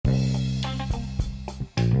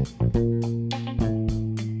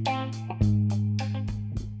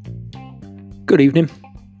Good evening.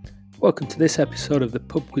 Welcome to this episode of the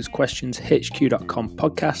pubquizquestionshq.com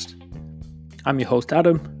podcast. I'm your host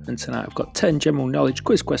Adam, and tonight I've got 10 general knowledge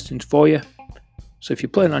quiz questions for you. So if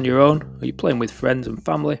you're playing on your own or you're playing with friends and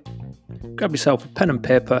family, grab yourself a pen and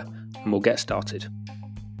paper and we'll get started.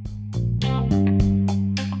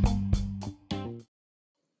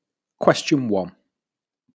 Question 1.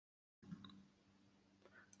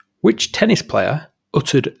 Which tennis player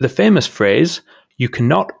uttered the famous phrase, "You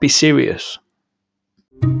cannot be serious"?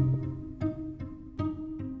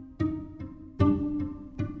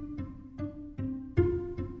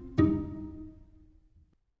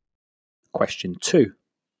 Question 2.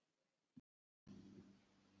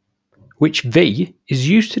 Which V is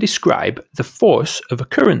used to describe the force of a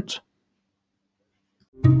current?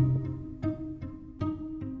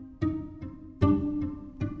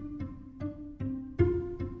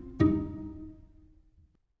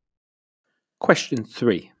 Question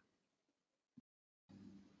 3.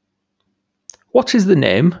 What is the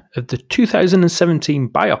name of the 2017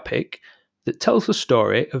 biopic that tells the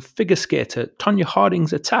story of figure skater Tonya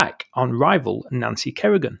Harding's attack on rival Nancy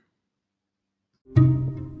Kerrigan?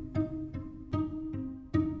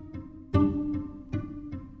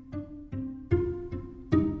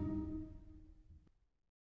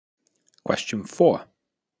 Question 4.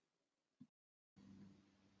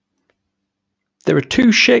 There are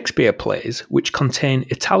 2 Shakespeare plays which contain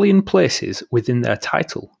Italian places within their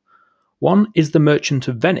title. One is The Merchant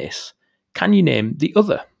of Venice. Can you name the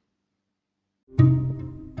other?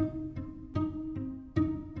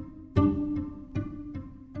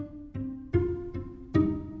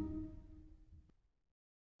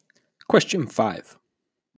 Question 5.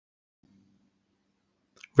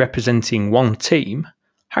 Representing one team,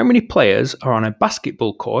 how many players are on a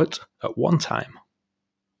basketball court at one time?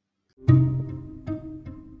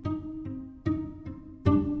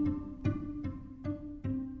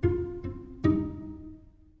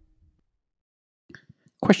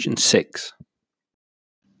 Question 6.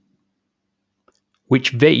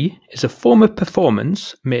 Which V is a form of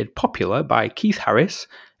performance made popular by Keith Harris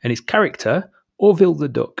and his character Orville the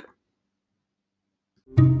Duck?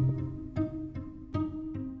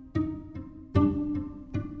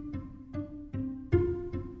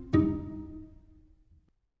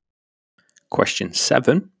 Question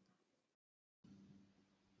 7.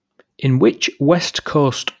 In which West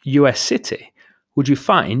Coast US city would you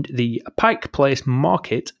find the Pike Place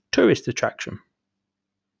Market tourist attraction?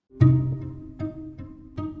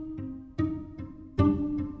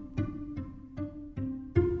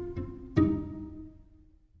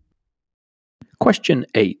 Question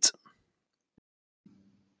 8.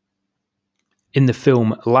 In the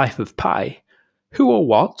film Life of Pi, who or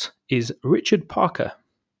what is Richard Parker?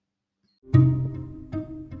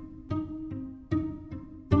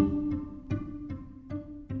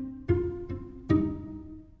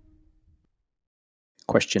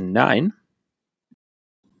 Question 9.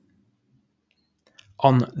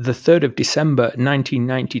 On the 3rd of December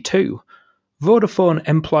 1992, Vodafone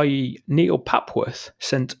employee Neil Papworth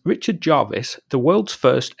sent Richard Jarvis the world's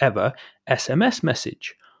first ever SMS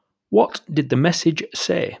message. What did the message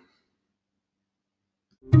say?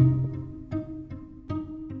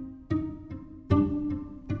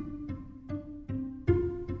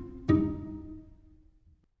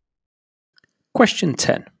 Question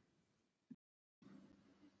 10.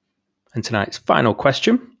 And tonight's final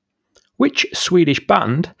question. Which Swedish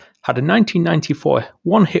band had a 1994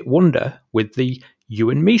 one-hit wonder with the You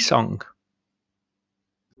and Me song?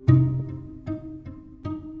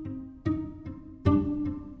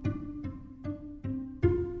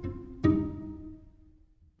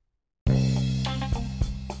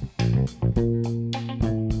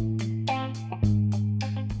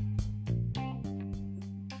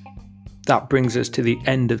 That brings us to the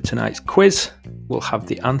end of tonight's quiz. We'll have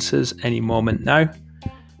the answers any moment now.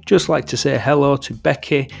 Just like to say hello to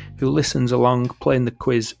Becky, who listens along playing the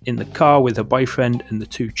quiz in the car with her boyfriend and the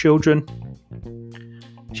 2 children.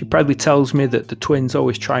 She proudly tells me that the twins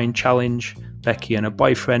always try and challenge Becky and her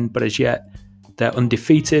boyfriend, but as yet they're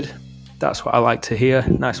undefeated. That's what I like to hear.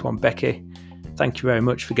 Nice one, Becky. Thank you very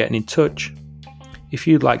much for getting in touch. If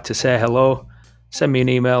you'd like to say hello, send me an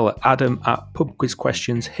email at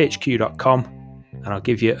adam@pubquizquestionshq.com and I'll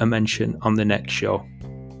give you a mention on the next show.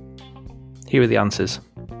 Here are the answers.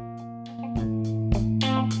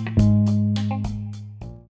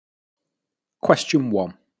 Question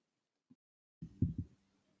 1.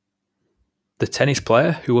 The tennis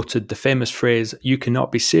player who uttered the famous phrase, "You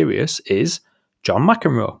cannot be serious," is John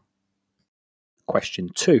McEnroe. Question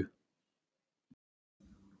 2.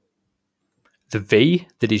 The V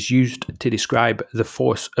that is used to describe the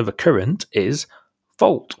force of a current is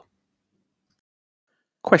volt.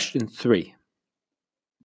 Question 3.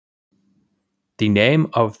 The name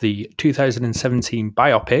of the 2017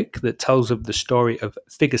 biopic that tells of the story of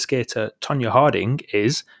figure skater Tonya Harding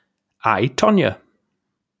is I, Tonya.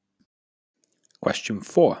 Question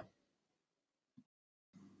 4.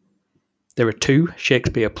 There are 2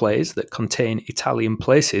 Shakespeare plays that contain Italian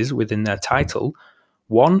places within their title.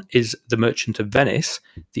 One is The Merchant of Venice,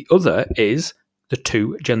 the other is The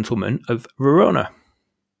Two Gentlemen of Verona.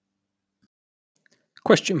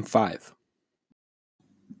 Question 5.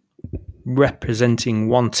 Representing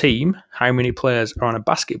one team, how many players are on a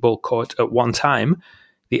basketball court at one time?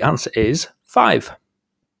 The answer is 5.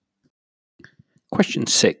 Question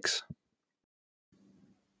 6.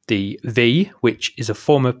 The V, which is a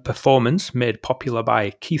form of performance made popular by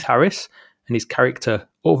Keith Harris and his character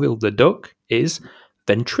Orville the Duck, is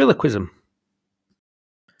ventriloquism.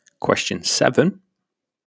 Question 7.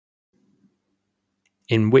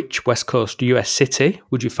 In which West Coast US city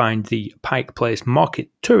would you find the Pike Place Market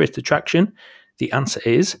tourist attraction? The answer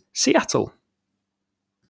is Seattle.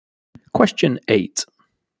 Question 8.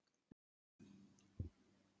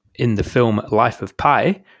 In the film Life of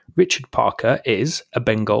Pi, Richard Parker is a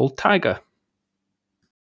Bengal tiger.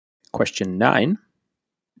 Question 9.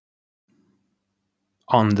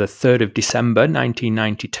 On the 3rd of December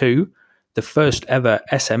 1992, the first ever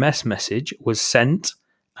SMS message was sent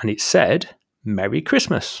and it said, Merry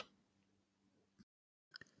Christmas.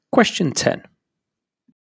 Question 10.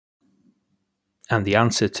 And the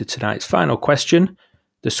answer to tonight's final question,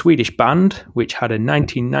 the Swedish band, which had a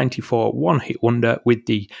 1994 one-hit wonder with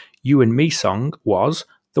the You and Me song, was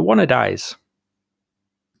The Wannadies.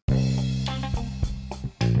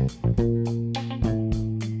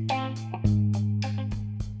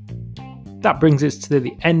 That brings us to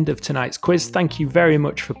the end of tonight's quiz. Thank you very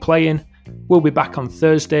much for playing. We'll be back on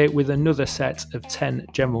Thursday with another set of 10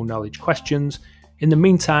 general knowledge questions. In the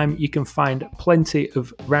meantime, you can find plenty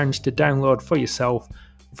of rounds to download for yourself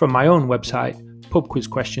from my own website,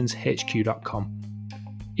 pubquizquestionshq.com.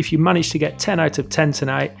 If you manage to get 10 out of 10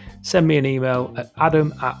 tonight, send me an email at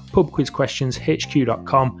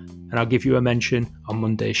adam@pubquizquestionshq.com and I'll give you a mention on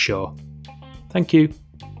Monday's show. Thank you.